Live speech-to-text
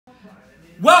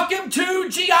Welcome to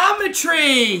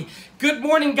Geometry. Good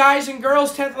morning, guys and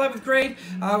girls, 10th, 11th grade.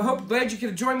 Glad you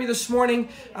could join me this morning.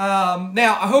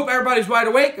 Now, I hope everybody's wide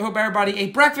awake. I hope everybody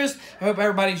ate breakfast. I hope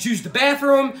everybody's used the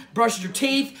bathroom, brushed your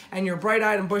teeth, and you're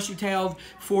bright-eyed and bushy-tailed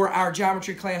for our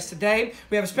geometry class today.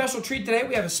 We have a special treat today.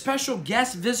 We have a special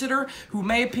guest visitor who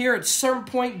may appear at some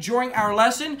point during our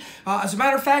lesson. As a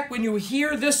matter of fact, when you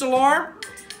hear this alarm,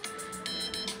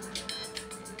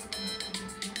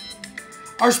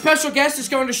 our special guest is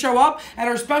going to show up, and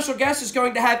our special guest is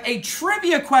going to have a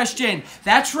trivia question.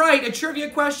 That's right, a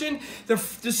trivia question. The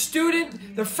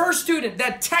first student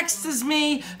that texts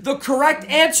me the correct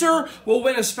answer will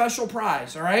win a special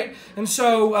prize, all right? And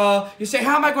so you say,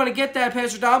 how am I going to get that,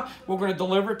 Pastor Dom? We're going to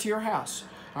deliver it to your house.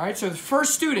 All right, so the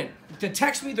first student to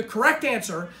text me the correct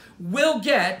answer will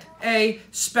get a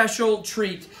special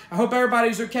treat. I hope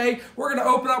everybody's okay. We're going to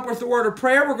open up with the word of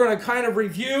prayer. We're going to kind of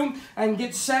review and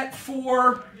get set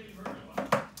for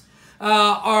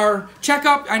our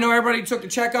checkup. I know everybody took the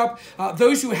checkup.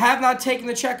 Those who have not taken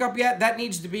the checkup yet, that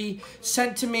needs to be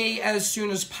sent to me as soon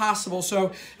as possible.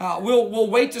 So we'll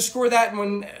wait to score that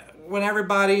when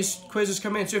everybody's quizzes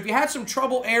come in. So if you had some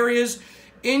trouble areas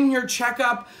in your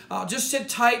checkup, just sit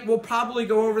tight. We'll probably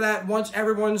go over that once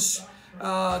everyone's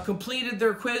completed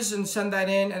their quiz and send that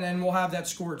in, and then we'll have that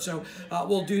scored. So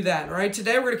we'll do that. All right.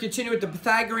 Today we're going to continue with the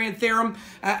Pythagorean theorem,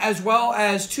 as well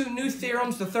as two new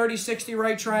theorems: the 30-60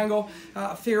 right triangle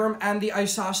theorem and the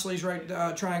isosceles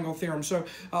right triangle theorem. So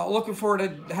looking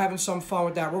forward to having some fun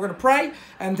with that. We're going to pray,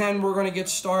 and then we're going to get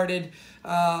started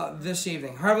this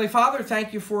evening. Heavenly Father,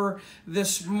 thank you for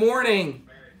this morning.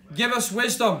 Give us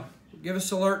wisdom. Give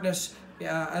us alertness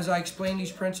as I explain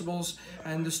these principles,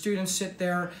 and the students sit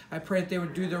there. I pray that they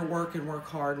would do their work and work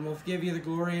hard, and we'll give you the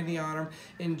glory and the honor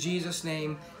in Jesus'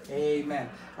 name. Amen.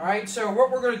 All right, so what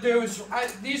we're going to do is,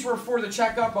 these were for the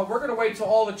checkup, but we're going to wait till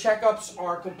all the checkups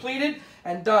are completed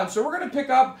and done. So we're going to pick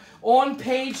up on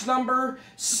page number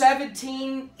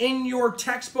 17 in your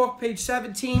textbook, page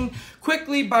 17.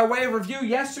 Quickly, by way of review,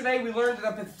 yesterday we learned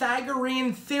the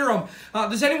Pythagorean theorem.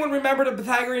 Does anyone remember the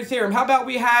Pythagorean theorem? How about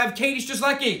we have Katie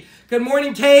Strzelecki? Good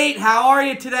morning, Kate. How are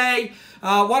you today?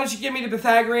 Why don't you give me the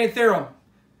Pythagorean theorem?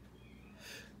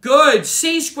 Good.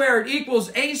 C squared equals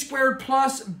A squared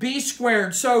plus B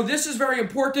squared. So this is very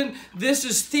important. This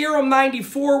is Theorem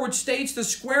 94, which states the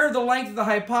square of the length of the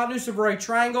hypotenuse of a right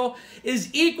triangle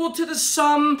is equal to the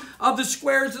sum of the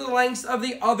squares of the lengths of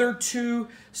the other two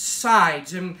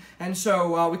sides. And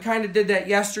so we kind of did that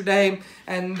yesterday.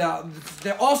 And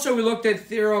also we looked at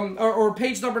theorem, or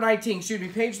page number 19, excuse me,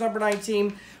 page number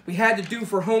 19. We had to do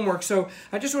for homework. So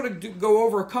I just want to go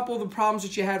over a couple of the problems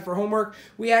that you had for homework.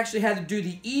 We actually had to do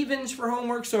the evens for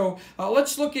homework. So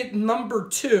let's look at number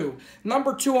 2.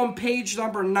 Number 2 on page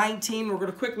number 19. We're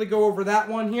going to quickly go over that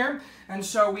one here. And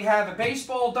so we have a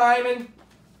baseball diamond.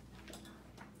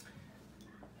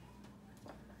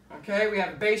 Okay, we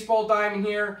have a baseball diamond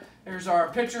here. There's our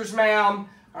pitcher's mound.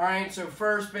 All right, so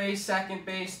first base, second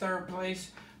base, third base,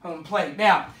 home plate.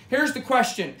 Now, here's the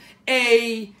question.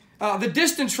 The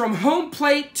distance from home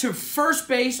plate to first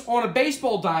base on a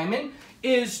baseball diamond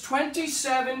is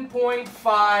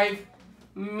 27.5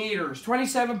 meters.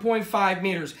 27.5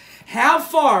 meters. How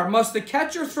far must the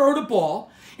catcher throw the ball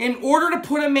in order to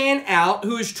put a man out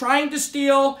who is trying to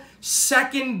steal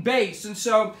second base? And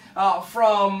so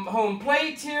from home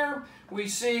plate here, we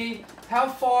see how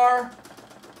far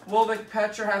will the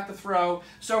catcher have to throw.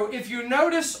 So if you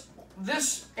notice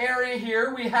this area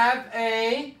here, we have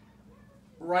a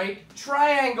right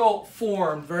triangle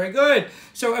formed. Very good.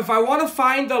 So if I want to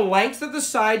find the length of the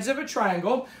sides of a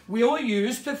triangle, we will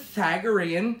use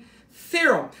Pythagorean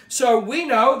theorem. So we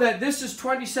know that this is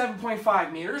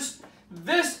 27.5 meters.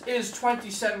 This is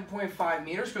 27.5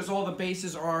 meters because all the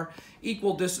bases are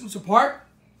equal distance apart.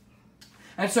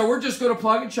 And so we're just going to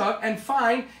plug and chug and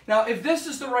find. Now, if this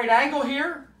is the right angle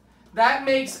here, that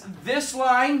makes this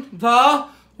line the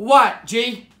what,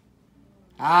 G?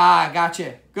 Ah,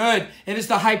 gotcha. Good. It is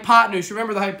the hypotenuse.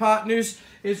 Remember, the hypotenuse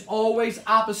is always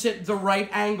opposite the right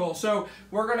angle. So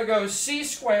we're going to go C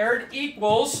squared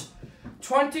equals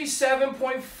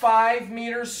 27.5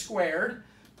 meters squared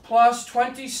plus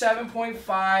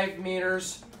 27.5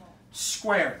 meters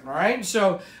squared. All right?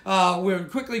 So we'll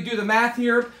quickly do the math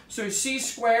here. So C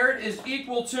squared is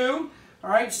equal to, all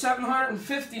right,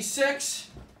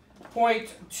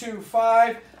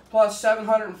 756.25 plus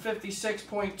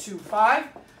 756.25.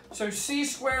 So C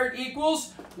squared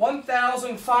equals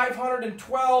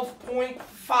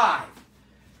 1,512.5.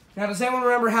 Now, does anyone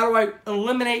remember how do I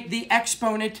eliminate the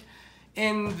exponent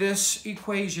in this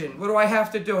equation? What do I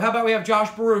have to do? How about we have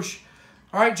Josh Baruch?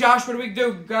 All right, Josh, what do we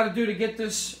got to do to get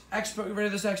this rid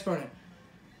of this exponent?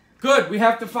 Good. We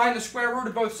have to find the square root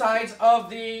of both sides of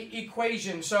the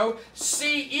equation. So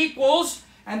C equals,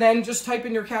 and then just type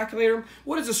in your calculator,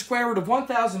 what is the square root of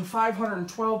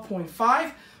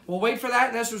 1,512.5? We'll wait for that.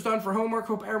 And this was done for homework.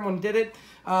 Hope everyone did it.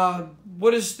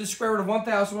 What is the square root of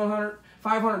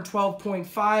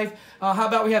 1,512.5? How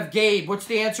about we have Gabe? What's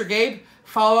the answer, Gabe?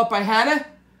 Follow up by Hannah.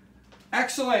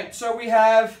 Excellent. So we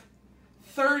have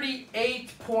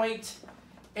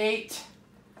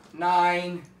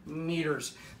 38.89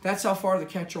 meters. That's how far the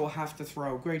catcher will have to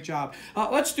throw. Great job.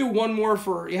 Let's do one more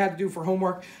for you had to do for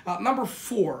homework. Number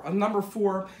 4. Number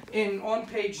 4 on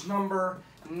page number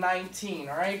 19.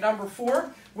 All right, number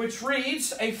 4, which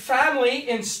reads, a family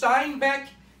in Steinbeck,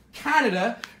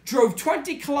 Canada, drove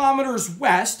 20 kilometers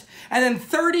west and then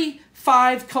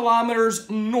 35 kilometers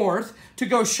north to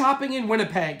go shopping in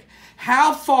Winnipeg.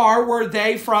 How far were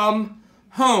they from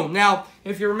home? Now,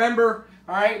 if you remember,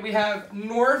 all right, we have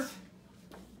north,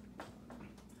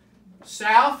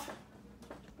 south,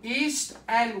 east,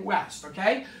 and west,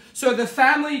 okay? So the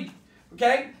family,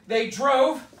 okay, they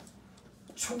drove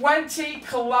 20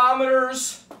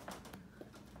 kilometers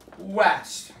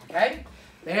west, okay?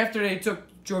 After they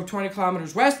drove 20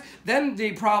 kilometers west, then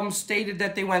the problem stated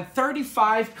that they went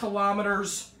 35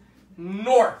 kilometers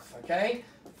north, okay?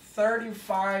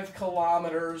 35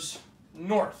 kilometers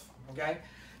north, okay?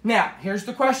 Now, here's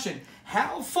the question.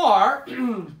 How far,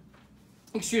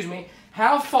 excuse me,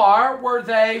 how far were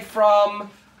they from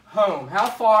home? How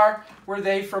far were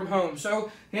they from home?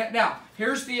 So, now,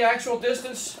 here's the actual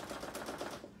distance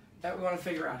that we want to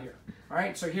figure out here. All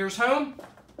right, so here's home,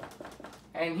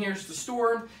 and here's the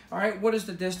store. All right, what is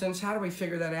the distance? How do we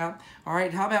figure that out? All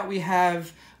right, how about we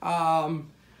have,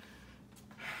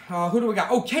 who do we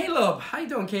got? Oh, Caleb. How you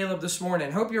doing, Caleb, this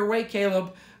morning? Hope you're awake,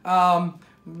 Caleb.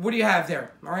 What do you have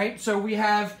there? All right, so we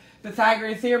have the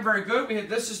Pythagorean theorem. Very good.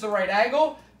 This is the right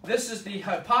angle. This is the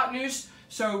hypotenuse.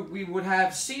 So we would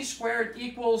have c squared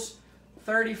equals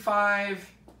 35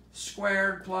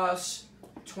 squared plus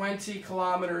 20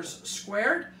 kilometers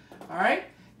squared. All right.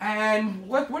 And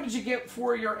what did you get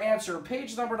for your answer?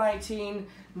 Page number 19,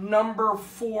 number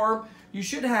 4. You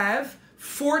should have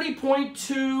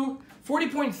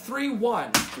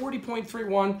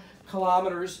 40.31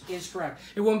 kilometers is correct.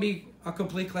 It won't be a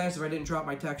complete class if I didn't drop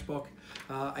my textbook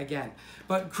again.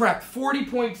 But correct,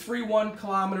 40.31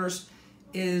 kilometers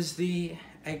is the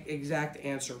exact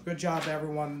answer. Good job,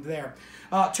 everyone, there.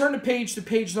 Turn to page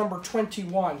number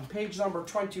 21. Page number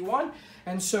 21.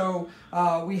 And so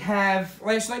we have,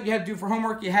 last night you had to do for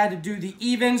homework, you had to do the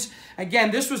evens.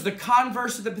 Again, this was the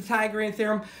converse of the Pythagorean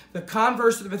theorem. The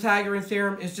converse of the Pythagorean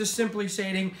theorem is just simply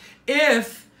stating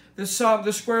if the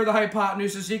square of the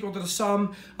hypotenuse is equal to the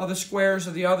sum of the squares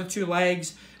of the other two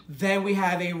legs, then we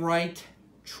have a right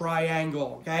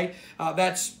triangle, okay?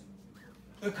 That's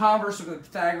the converse of the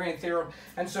Pythagorean theorem.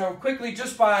 And so quickly,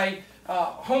 just by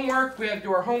homework, we have to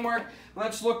do our homework.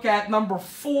 Let's look at number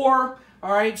 4.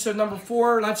 All right, so number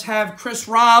 4, let's have Chris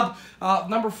Robb.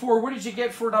 Number 4, what did you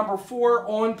get for number 4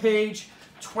 on page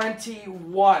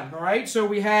 21? All right, so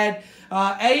we had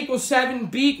A equals 7,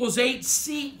 B equals 8,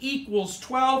 C equals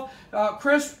 12.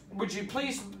 Chris, would you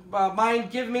please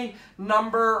mind give me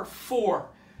number 4?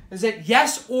 Is it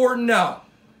yes or no?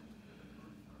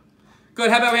 Good.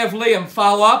 How about we have Liam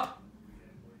follow up?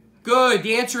 Good.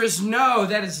 The answer is no.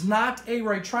 That is not a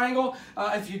right triangle.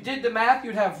 If you did the math,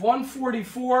 you'd have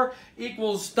 144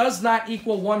 does not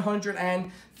equal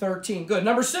 113. Good.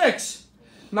 Number 6.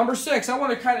 Number 6. I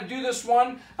want to kind of do this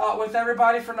one with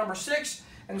everybody for number 6.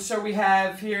 And so we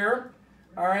have here,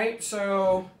 all right,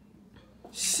 so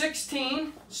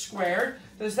 16 squared.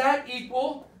 Does that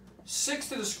equal 6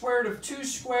 to the square root of 2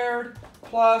 squared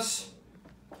plus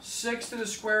 6 to the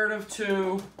square root of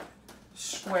 2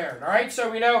 squared? All right, so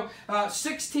we know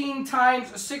 16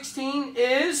 times 16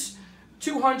 is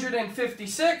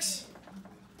 256.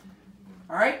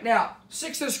 All right, now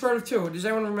 6 to the square root of 2. Does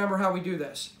anyone remember how we do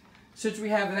this? Since we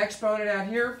have an exponent out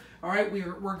here, all right,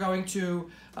 we're going to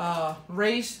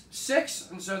raise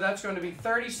 6, and so that's going to be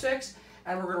 36,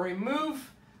 and we're going to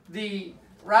remove the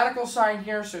radical sign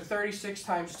here, so 36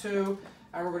 times 2,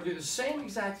 and we're going to do the same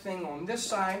exact thing on this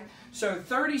side. So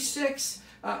 36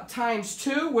 times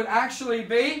 2 would actually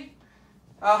be,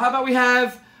 how about we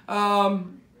have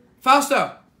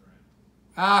Fausto?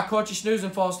 Caught you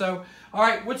snoozing, Fausto. All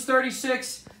right, what's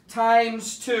 36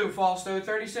 times 2, Fausto?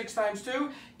 36 times 2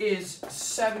 is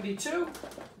 72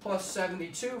 plus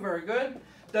 72. Very good.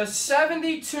 Does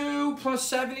 72 plus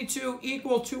 72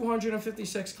 equal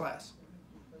 256, class?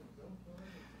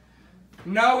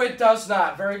 No, it does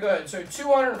not. Very good. So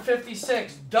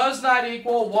 256 does not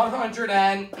equal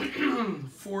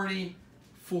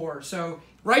 144. So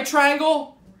right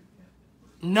triangle,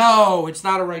 No, it's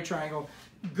not a right triangle.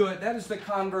 Good. That is the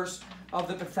converse of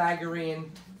the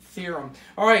Pythagorean theorem.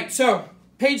 All right, so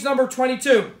page number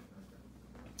 22.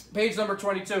 Page number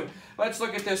 22. Let's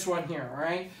look at this one here, all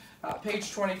right?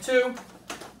 Page 22.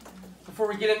 Before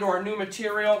we get into our new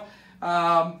material,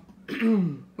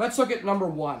 let's look at number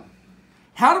 1.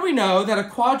 How do we know that a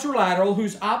quadrilateral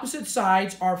whose opposite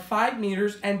sides are 5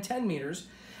 meters and 10 meters,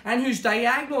 and whose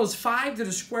diagonal is 5 to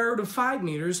the square root of 5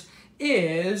 meters,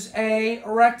 is a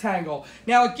rectangle?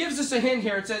 Now, it gives us a hint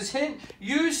here. It says, hint,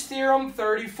 use theorem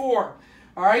 34.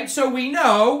 All right, so we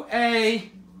know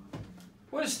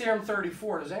what is theorem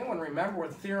 34? Does anyone remember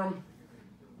what theorem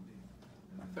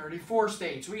 34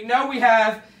 states? We know we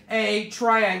have a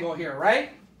triangle here, right?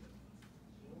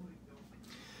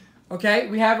 Okay,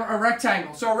 we have a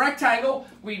rectangle. So a rectangle,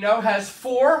 we know, has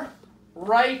 4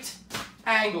 right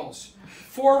angles.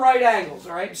 4 right angles,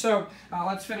 all right? So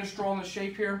let's finish drawing the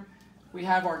shape here. We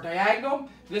have our diagonal.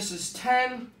 This is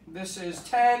 10, this is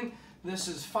 10, this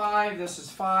is 5, this is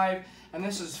 5, and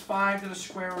this is 5 to the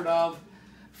square root of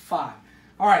 5.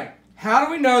 All right, how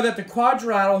do we know that the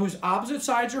quadrilateral whose opposite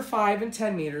sides are 5 and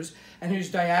 10 meters and whose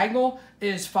diagonal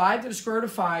is 5 to the square root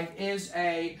of 5 is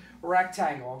a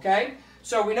rectangle, okay?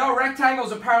 So we know a rectangle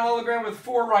is a parallelogram with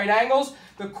 4 right angles.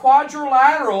 The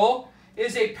quadrilateral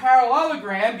is a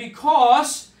parallelogram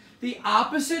because the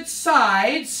opposite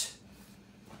sides,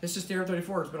 this is theorem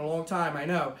 34, it's been a long time, I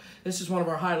know. This is one of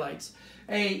our highlights.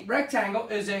 A rectangle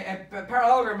is a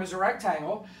parallelogram is a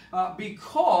rectangle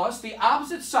because the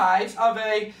opposite sides of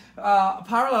a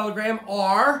parallelogram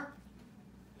are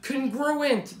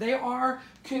congruent. They are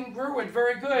congruent.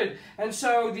 Very good. And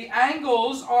so the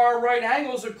angles are right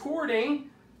angles according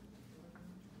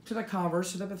to the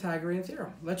converse of the Pythagorean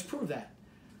theorem. Let's prove that.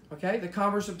 Okay, the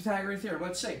converse of the Pythagorean theorem.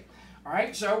 Let's see. All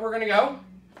right, so we're going to go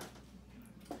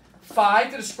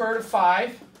 5 to the square root of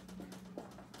 5.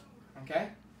 Okay,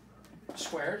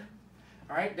 squared.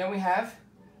 All right, then we have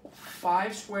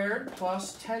 5 squared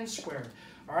plus 10 squared.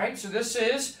 All right, so this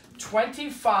is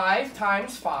 25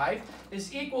 times 5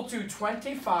 is equal to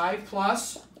 25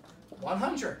 plus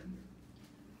 100.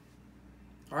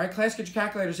 All right, class, get your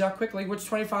calculators out quickly. What's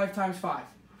 25 times 5?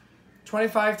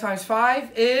 25 times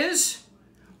 5 is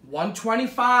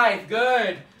 125.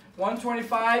 Good.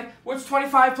 125. What's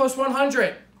 25 plus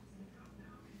 100?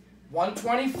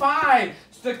 125.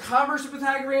 It's the converse of the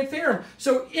Pythagorean theorem.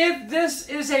 So if this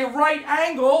is a right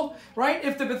angle, right,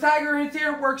 if the Pythagorean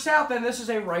theorem works out, then this is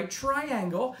a right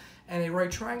triangle, and a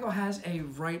right triangle has a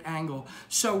right angle.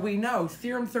 So we know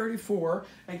theorem 34,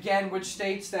 again, which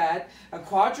states that a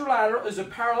quadrilateral is a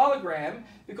parallelogram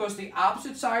because the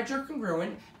opposite sides are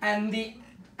congruent and the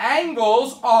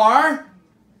angles are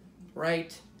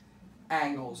right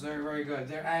angles. They're very good.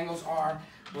 Their angles are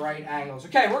right angles.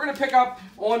 Okay, we're going to pick up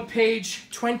on page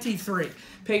 23.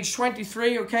 Page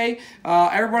 23, okay?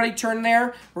 Everybody turn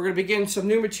there. We're going to begin some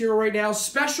new material right now.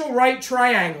 Special right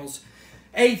triangles.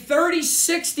 A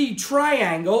 30-60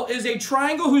 triangle is a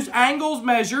triangle whose angles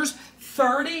measures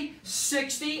 30,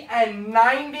 60, and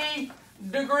 90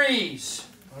 degrees.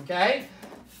 Okay?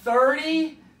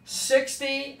 30,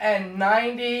 60, and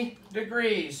 90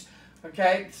 degrees.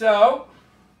 Okay, so,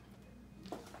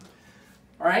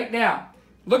 all right, now,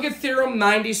 look at theorem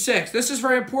 96. This is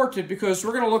very important because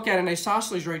we're going to look at an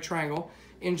isosceles right triangle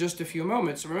in just a few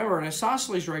moments. Remember, an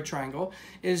isosceles right triangle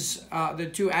is the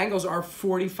two angles are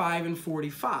 45 and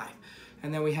 45,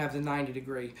 and then we have the 90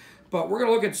 degree. But we're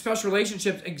going to look at special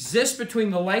relationships exist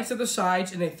between the length of the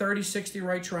sides in a 30-60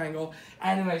 right triangle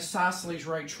and an isosceles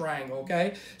right triangle,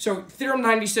 okay? So, theorem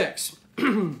 96.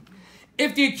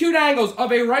 If the acute angles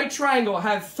of a right triangle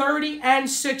have 30 and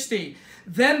 60,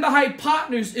 then the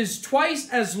hypotenuse is twice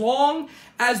as long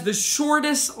as the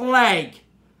shortest leg.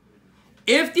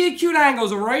 If the acute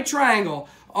angles of a right triangle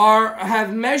have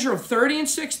a measure of 30 and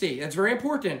 60, that's very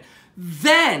important,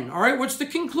 then, all right, what's the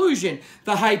conclusion?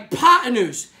 The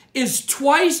hypotenuse is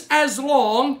twice as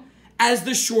long as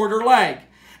the shorter leg.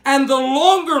 And the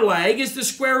longer leg is the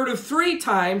square root of 3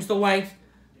 times the length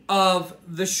of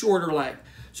the shorter leg.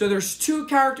 So there's 2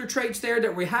 character traits there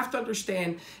that we have to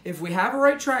understand. If we have a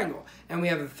right triangle and we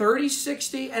have a 30,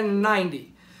 60, and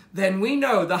 90, then we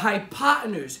know the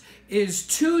hypotenuse is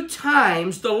 2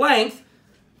 times the length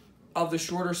of the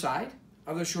shorter side,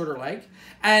 of the shorter leg.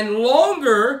 And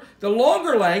the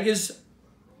longer leg is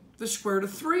the square root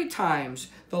of 3 times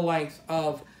the length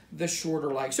of the shorter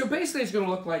leg. So basically it's going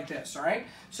to look like this, all right?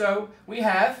 So we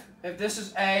have, if this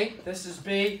is A, this is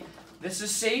B, this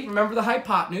is C. Remember the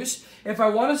hypotenuse. If I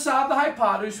want to solve the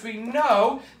hypotenuse, we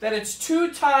know that it's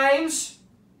 2 times,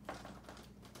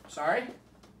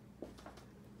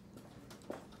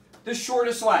 the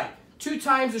shortest leg. 2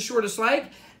 times the shortest leg.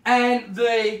 And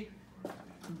the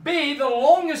B, the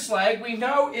longest leg, we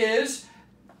know is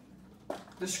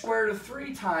the square root of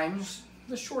 3 times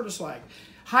the shortest leg.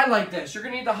 Highlight this. You're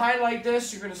going to need to highlight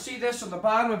this. You're going to see this on the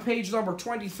bottom of page number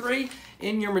 23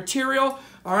 in your material.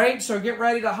 All right, so get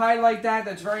ready to highlight that.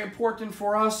 That's very important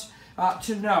for us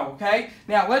to know, okay?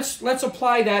 Now, let's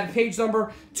apply that to page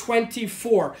number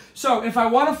 24. So, if I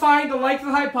want to find the length of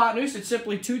the hypotenuse, it's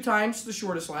simply 2 times the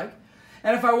shortest leg.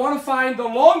 And if I want to find the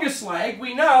longest leg,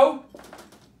 we know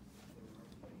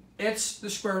it's the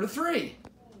square root of 3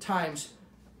 times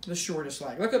the shortest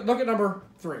leg. Look at number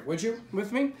 3, would you,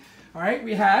 with me? All right,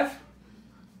 we have,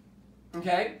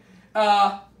 okay,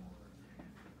 A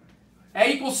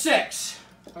equals 6,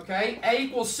 okay? A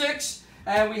equals 6,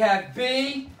 and we have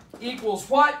B equals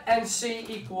what, and C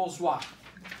equals what?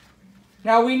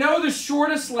 Now, we know the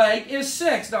shortest leg is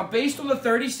 6. Now, based on the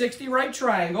 30-60 right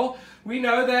triangle, we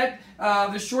know that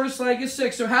the shortest leg is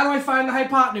 6. So, how do I find the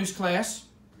hypotenuse, class?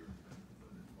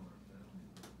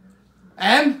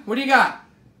 M, what do you got?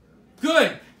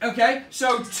 Good. Okay,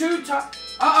 so 2 times...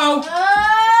 Uh-oh.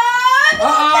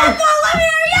 Let me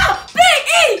hear you.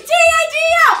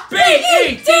 B-E-T-H-E-L.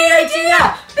 B-E-T-H-E-L.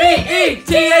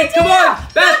 B-E-T-H. Come on.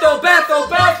 Bethel.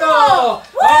 All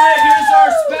right, here's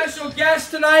our special guest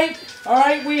tonight. All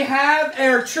right, we have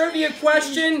our trivia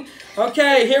question.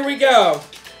 Okay, here we go.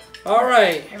 All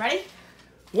right. You ready?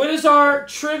 What is our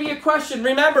trivia question?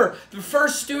 Remember, the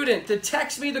first student to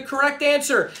text me the correct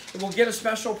answer will get a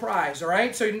special prize, all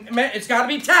right? So it's got to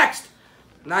be text,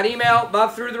 not email,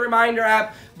 not through the reminder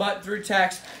app, but through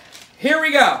text. Here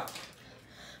we go.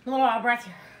 I'm a little out of breath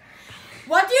here.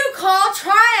 What do you call a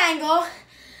triangle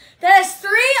that has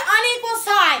 3 unequal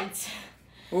sides?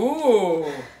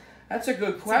 Ooh, that's a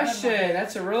good question.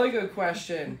 That's a really good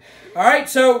question. All right,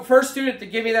 so first student to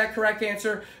give me that correct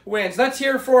answer wins. Let's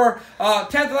hear for 10th,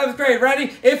 11th grade.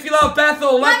 Ready? If you love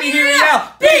Bethel, let me hear you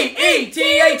now.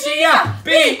 B-E-T-H-E-L.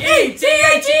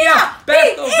 B-E-T-H-E-L.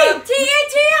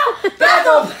 B-E-T-H-E-L.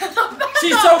 Bethel.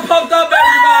 She's so pumped up,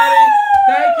 everybody.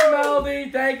 Thank you, Melody.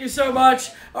 Thank you so much.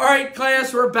 All right,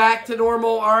 class, we're back to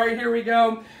normal. All right, here we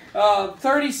go.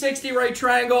 30-60 right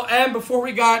triangle, and before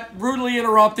we got rudely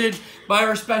interrupted by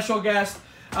our special guest,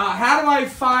 how do I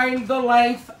find the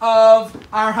length of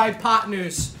our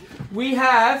hypotenuse? We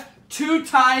have 2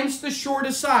 times the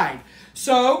shortest side.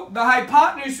 So the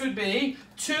hypotenuse would be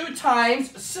 2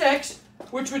 times 6,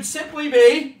 which would simply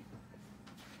be...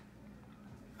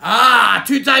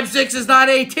 2 times 6 is not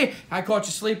 18. I caught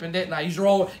you sleeping, didn't I? He's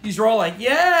rolling.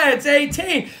 Yeah, it's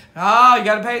 18. You got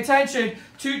to pay attention.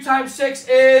 2 times 6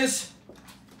 is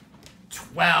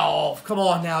 12. Come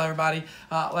on now, everybody.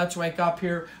 Let's wake up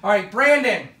here. All right,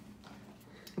 Brandon.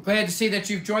 I'm glad to see that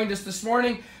you've joined us this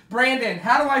morning. Brandon,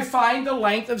 how do I find the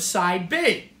length of side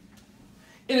B?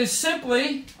 It is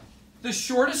simply the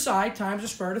shortest side times the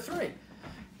square root of 3.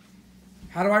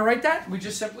 How do I write that? We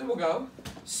just simply will go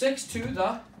 6 to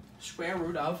the square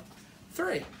root of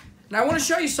 3. Now, I want to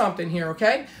show you something here,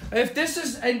 okay? If this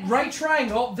is a right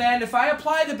triangle, then if I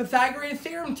apply the Pythagorean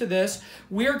theorem to this,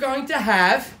 we're going to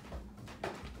have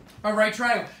a right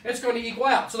triangle. It's going to equal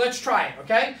out. So let's try it,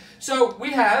 okay? So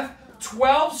we have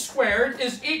 12 squared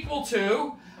is equal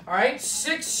to, all right,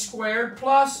 6 squared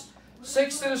plus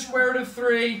 6 to the square root of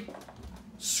 3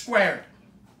 squared.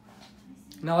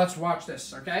 Now let's watch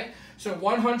this, okay? So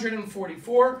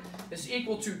 144 is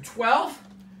equal to 12,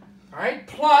 all right,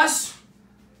 plus,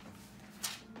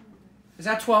 is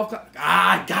that 12?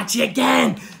 Got you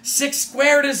again. 6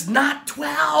 squared is not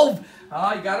 12.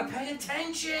 Oh, you got to pay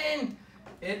attention.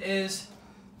 It is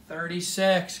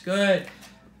 36. Good.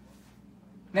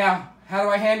 Now, how do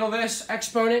I handle this?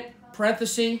 Exponent,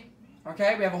 parenthesis.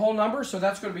 Okay, we have a whole number, so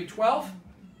that's going to be 12.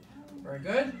 Very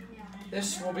good.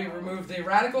 This will be remove the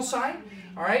radical sign.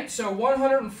 All right, so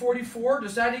 144,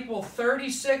 does that equal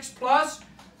 36 plus?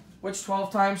 Which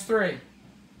 12 times 3?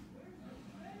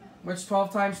 Which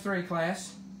 12 times 3,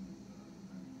 class?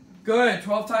 Good.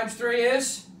 12 times 3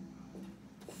 is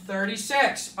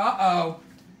 36. Uh-oh.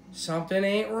 Something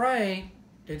ain't right.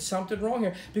 Did something wrong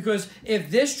here. Because if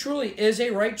this truly is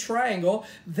a right triangle,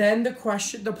 then the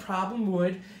problem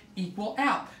would equal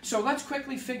out. So let's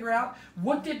quickly figure out,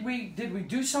 what did we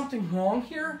do something wrong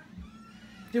here?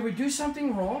 Did we do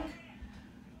something wrong?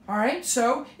 All right,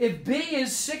 so if B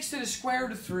is 6 to the square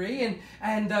root of 3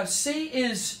 and C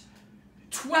is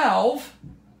 12,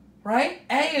 right?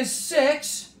 A is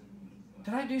 6.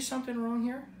 Did I do something wrong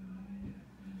here?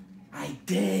 I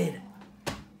did.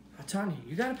 I'm telling you,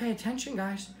 you got to pay attention,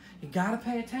 guys. You got to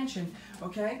pay attention,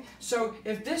 okay? So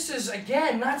if this is,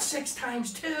 again, not 6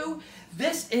 times 2,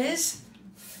 this is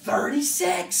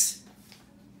 36.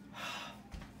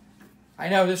 I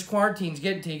know this quarantine's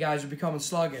getting to you guys. You're becoming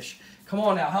sluggish. Come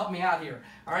on now, help me out here.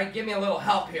 All right, give me a little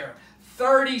help here.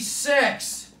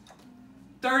 36.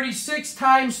 36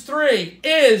 times 3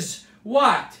 is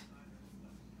what?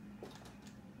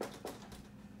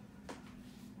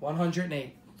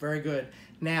 108. Very good.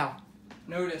 Now,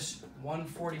 notice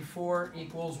 144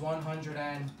 equals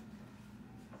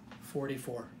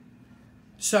 144.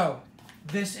 So,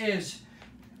 this is,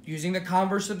 using the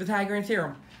converse of the Pythagorean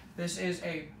theorem, this is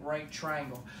a right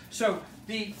triangle. So,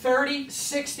 the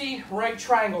 30-60 right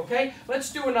triangle, okay?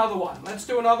 Let's do another one. Let's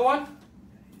do another one.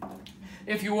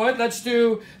 If you would, let's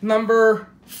do number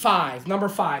 5. Number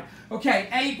 5. Okay,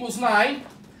 A equals 9.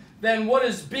 Then what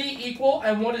does B equal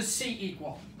and what does C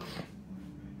equal?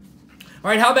 All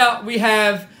right, how about we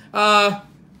have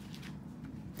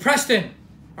Preston.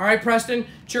 All right, Preston,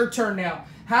 it's your turn now.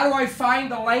 How do I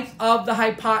find the length of the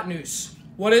hypotenuse?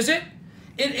 What is it?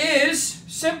 It is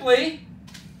simply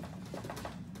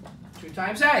 2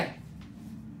 times A.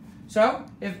 So,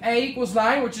 if A equals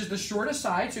 9, which is the shortest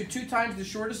side, so 2 times the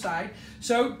shortest side,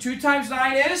 so 2 times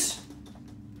 9 is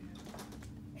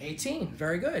 18.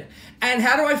 Very good. And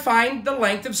how do I find the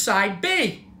length of side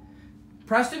B?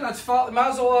 Preston, let's follow,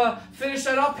 might as well finish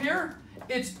that up here.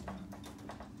 It's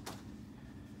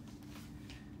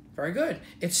very good.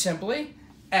 It's simply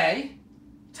A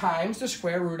times the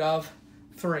square root of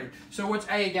 3. So what's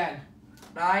A again?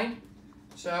 9.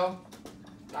 So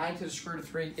 9 to the square root of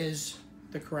 3 is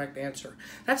the correct answer.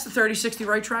 That's the 30-60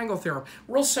 right triangle theorem.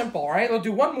 Real simple, all right? We'll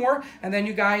do one more, and then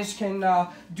you guys can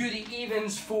do the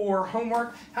evens for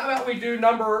homework. How about we do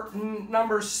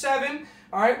number 7?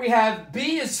 All right, we have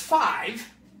B is 5.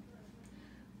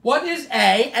 What is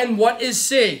A and what is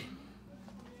C?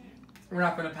 We're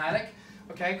not going to panic,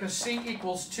 okay, because C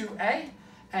equals 2A,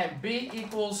 and B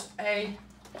equals A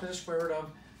to the square root of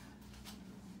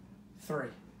 3.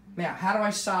 Now, how do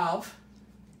I solve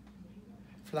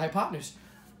for the hypotenuse?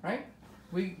 Right?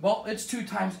 Well, it's 2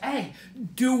 times A.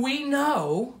 Do we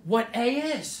know what A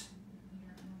is?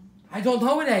 I don't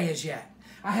know what A is yet.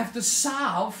 I have to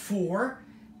solve for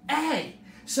A.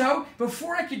 So,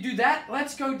 before I could do that,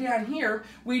 let's go down here.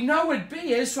 We know what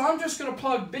B is, so I'm just going to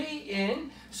plug B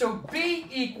in. So, B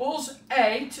equals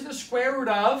A to the square root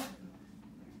of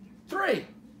 3.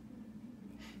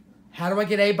 How do I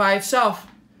get A by itself?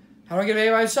 How do I get A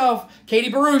by itself? Katie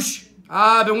Baruch.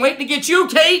 I've been waiting to get you,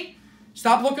 Kate.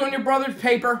 Stop looking on your brother's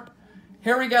paper.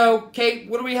 Here we go. Kate,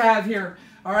 what do we have here?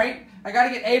 All right, I got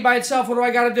to get A by itself. What do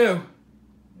I got to do?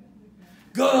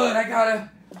 Good, I got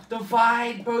to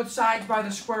divide both sides by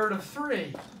the square root of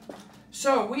 3.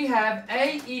 So we have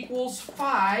A equals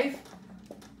 5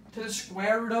 to the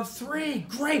square root of 3.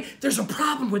 Great. There's a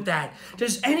problem with that.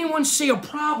 Does anyone see a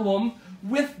problem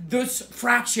with this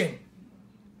fraction?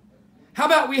 How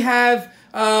about we have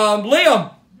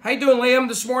Liam? How you doing, Liam,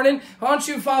 this morning? Why don't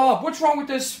you follow up? What's wrong with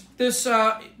this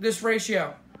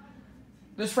ratio?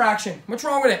 This fraction? What's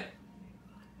wrong with it?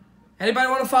 Anybody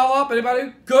want to follow up?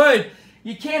 Anybody? Good.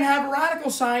 You can't have a radical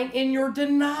sign in your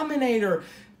denominator.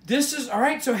 This is, all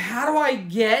right, so how do I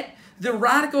get the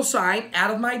radical sign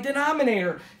out of my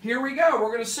denominator? Here we go.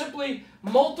 We're going to simply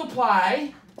multiply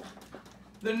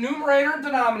the numerator and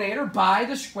denominator by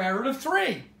the square root of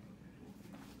 3.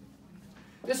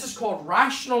 This is called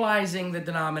rationalizing the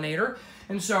denominator.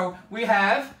 And so we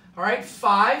have, all right,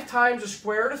 5 times the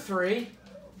square root of 3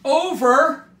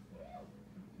 over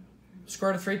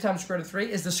square root of 3 times square root of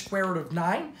 3 is the square root of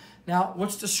 9. Now,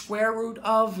 what's the square root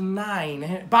of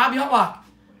 9? Bob Yutlock.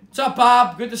 What's up,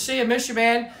 Bob? Good to see you. Miss you,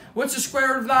 man. What's the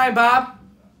square root of 9, Bob?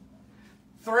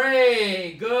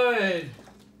 3. Good.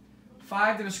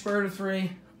 5 to the square root of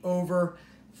 3 over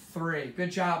 3.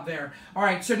 Good job there. All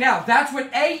right, so now that's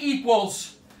what A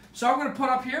equals. So I'm going to put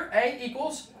up here, A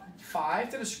equals 5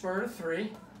 to the square root of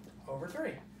 3 over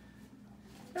 3.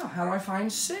 Now, how do I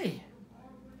find C?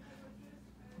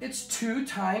 It's 2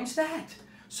 times that.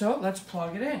 So let's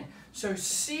plug it in. So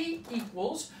C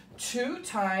equals 2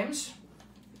 times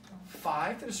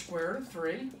 5 to the square root of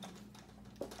 3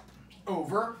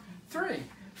 over 3.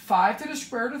 5 to the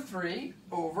square root of 3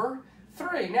 over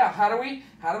 3. Now, how do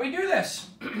we do this?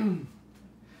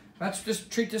 Let's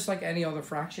just treat this like any other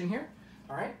fraction here.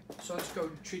 All right, so let's go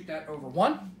treat that over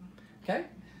 1. Okay,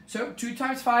 so 2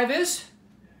 times 5 is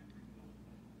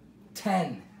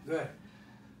 10. Good.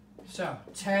 So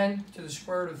 10 to the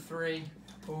square root of 3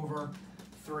 over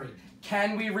 3.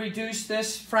 Can we reduce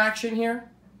this fraction here?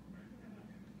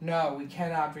 No, we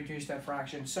cannot reduce that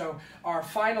fraction. So our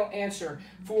final answer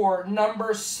for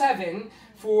number 7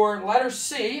 for letter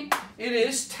C, it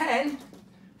is 10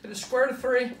 to the square root of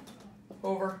 3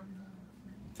 over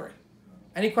 3.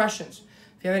 Any questions?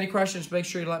 If you have any questions, make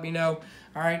sure you let me know.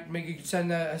 All right, maybe you can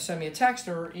send me a text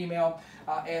or email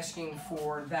asking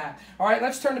for that. All right,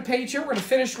 let's turn the page here. We're going to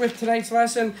finish with tonight's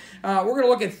lesson. We're going to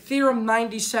look at Theorem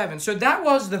 97. So that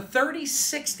was the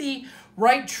 30-60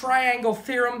 right triangle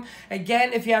theorem.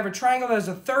 Again, if you have a triangle that has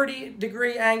a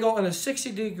 30-degree angle and a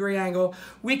 60-degree angle,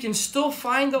 we can still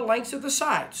find the lengths of the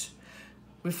sides.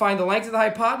 We find the length of the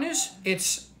hypotenuse.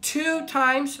 It's 2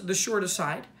 times the shortest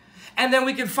side. And then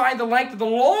we can find the length of the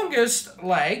longest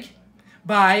leg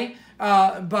by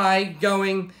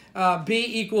going B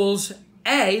equals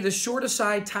A, the shortest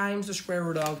side, times the square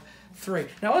root of 3.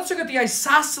 Now let's look at the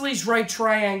isosceles right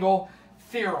triangle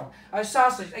theorem.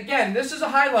 Isosceles. Again, this is a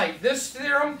highlight. This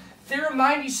theorem, Theorem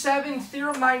 97,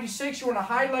 Theorem 96, you want to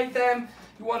highlight them.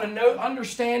 You want to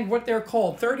understand what they're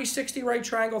called. 30-60 right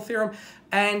triangle theorem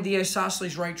and the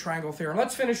isosceles right triangle theorem.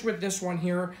 Let's finish with this one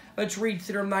here. Let's read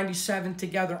Theorem 97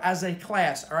 together as a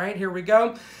class. All right, here we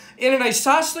go. In an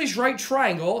isosceles right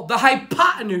triangle, the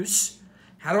hypotenuse,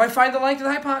 how do I find the length of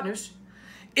the hypotenuse?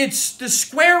 It's the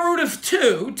square root of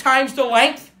 2 times the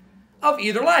length of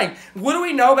either leg. What do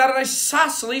we know about an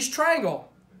isosceles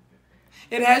triangle?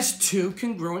 It has 2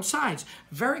 congruent sides.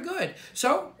 Very good.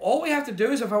 So all we have to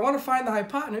do is, if I want to find the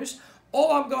hypotenuse,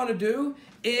 all I'm going to do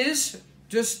is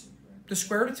just the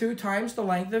square root of 2 times the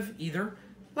length of either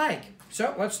leg.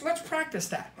 So let's practice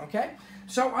that, okay?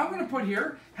 So I'm going to put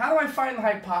here, how do I find the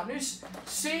hypotenuse?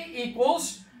 C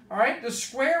equals, all right, the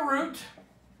square root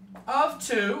of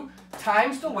 2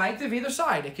 times the length of either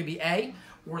side. It could be A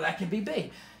or that could be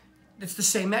B. It's the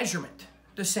same measurement.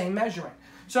 The same measurement.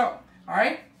 So, all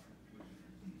right.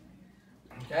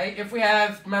 Okay, if we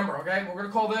have, remember, okay, we're going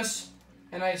to call this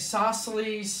an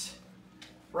isosceles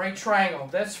right triangle.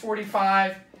 That's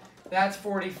 45. That's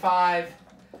 45.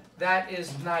 That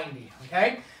is 90.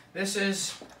 Okay? This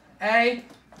is A,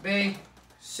 B,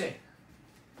 C.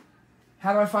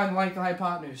 How do I find the length of the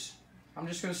hypotenuse? I'm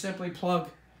just going to simply plug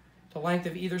the length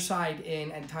of either side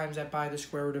in and times that by the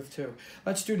square root of 2.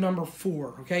 Let's do number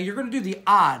 4, okay? You're going to do the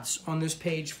odds on this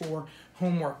page for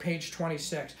homework, page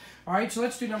 26. All right, so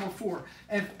let's do number 4.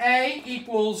 If A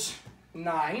equals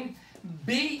 9,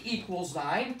 B equals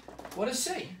 9, what is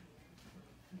C?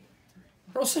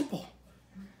 Real simple.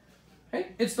 Okay?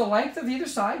 It's the length of either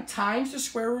side times the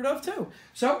square root of 2.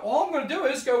 So all I'm going to do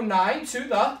is go 9 to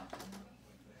the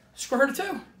square root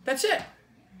of 2. That's it.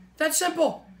 That's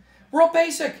simple. Real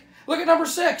basic. Look at number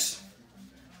 6.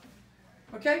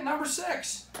 Okay, number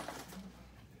 6.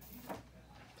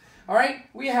 All right,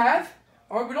 we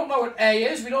don't know what A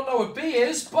is, we don't know what B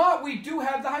is, but we do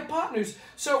have the hypotenuse.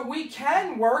 So we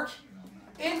can work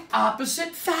in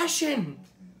opposite fashion.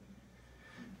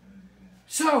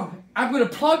 So I'm going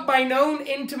to plug my known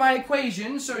into my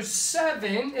equation. So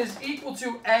 7 is equal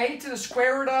to A to the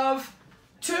square root of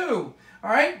 2. All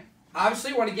right,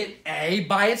 obviously we want to get A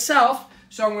by itself.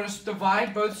 So I'm going to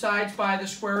divide both sides by the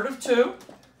square root of 2.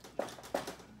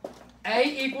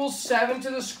 A equals 7 to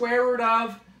the square root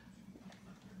of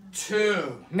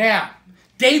 2. Now,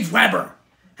 Dave Weber.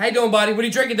 How you doing, buddy? What are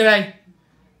you drinking today?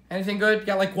 Anything good?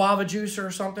 Got like guava juice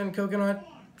or something? Coconut?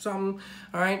 Something?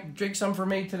 All right, drink some for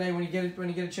me today when you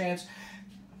get a chance.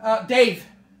 Dave,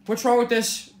 what's wrong with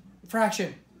this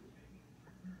fraction?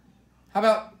 How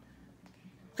about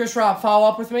Chris Rob, follow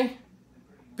up with me?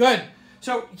 Good.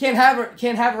 So you can't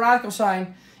have a radical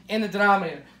sign in the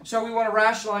denominator. So we want to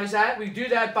rationalize that. We do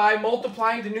that by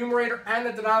multiplying the numerator and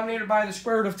the denominator by the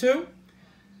square root of 2.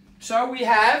 So we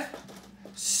have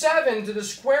 7 to the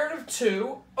square root of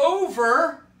 2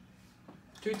 over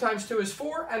 2 times 2 is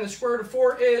 4, and the square root of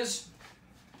 4 is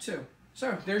 2.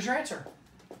 So there's your answer.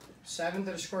 7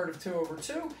 to the square root of 2 over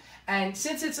 2. And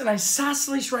since it's an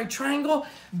isosceles right triangle,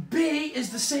 B is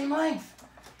the same length.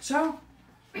 So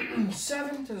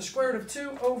 7 to the square root of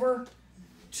 2 over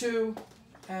 2,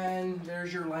 and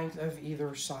there's your length of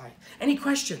either side. Any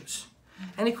questions?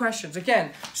 Any questions?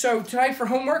 Again, so tonight for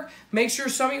homework, make sure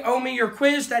some of you owe me your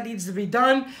quiz. That needs to be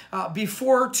done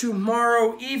before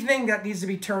tomorrow evening. That needs to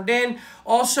be turned in.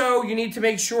 Also, you need to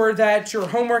make sure that your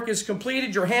homework is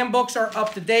completed. Your handbooks are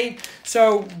up to date.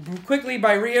 So quickly,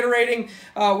 by reiterating,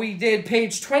 we did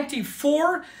page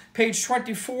 24. Page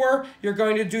 24, you're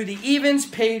going to do the evens.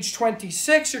 Page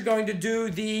 26, you're going to do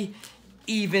the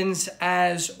evens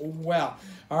as well.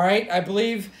 All right,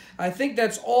 I think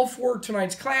that's all for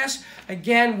tonight's class.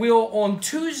 Again, on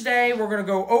Tuesday, we're going to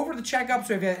go over the checkup.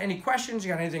 So if you have any questions,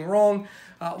 you got anything wrong,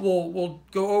 we'll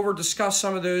go over, discuss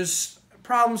some of those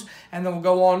problems, and then we'll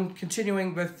go on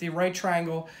continuing with the right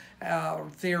triangle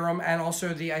theorem and also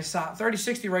the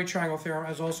 30-60 right triangle theorem,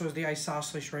 as also as the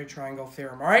isosceles right triangle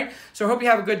theorem. All right, so I hope you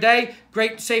have a good day.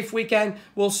 Great, safe weekend.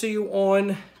 We'll see you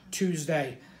on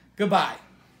Tuesday. Goodbye.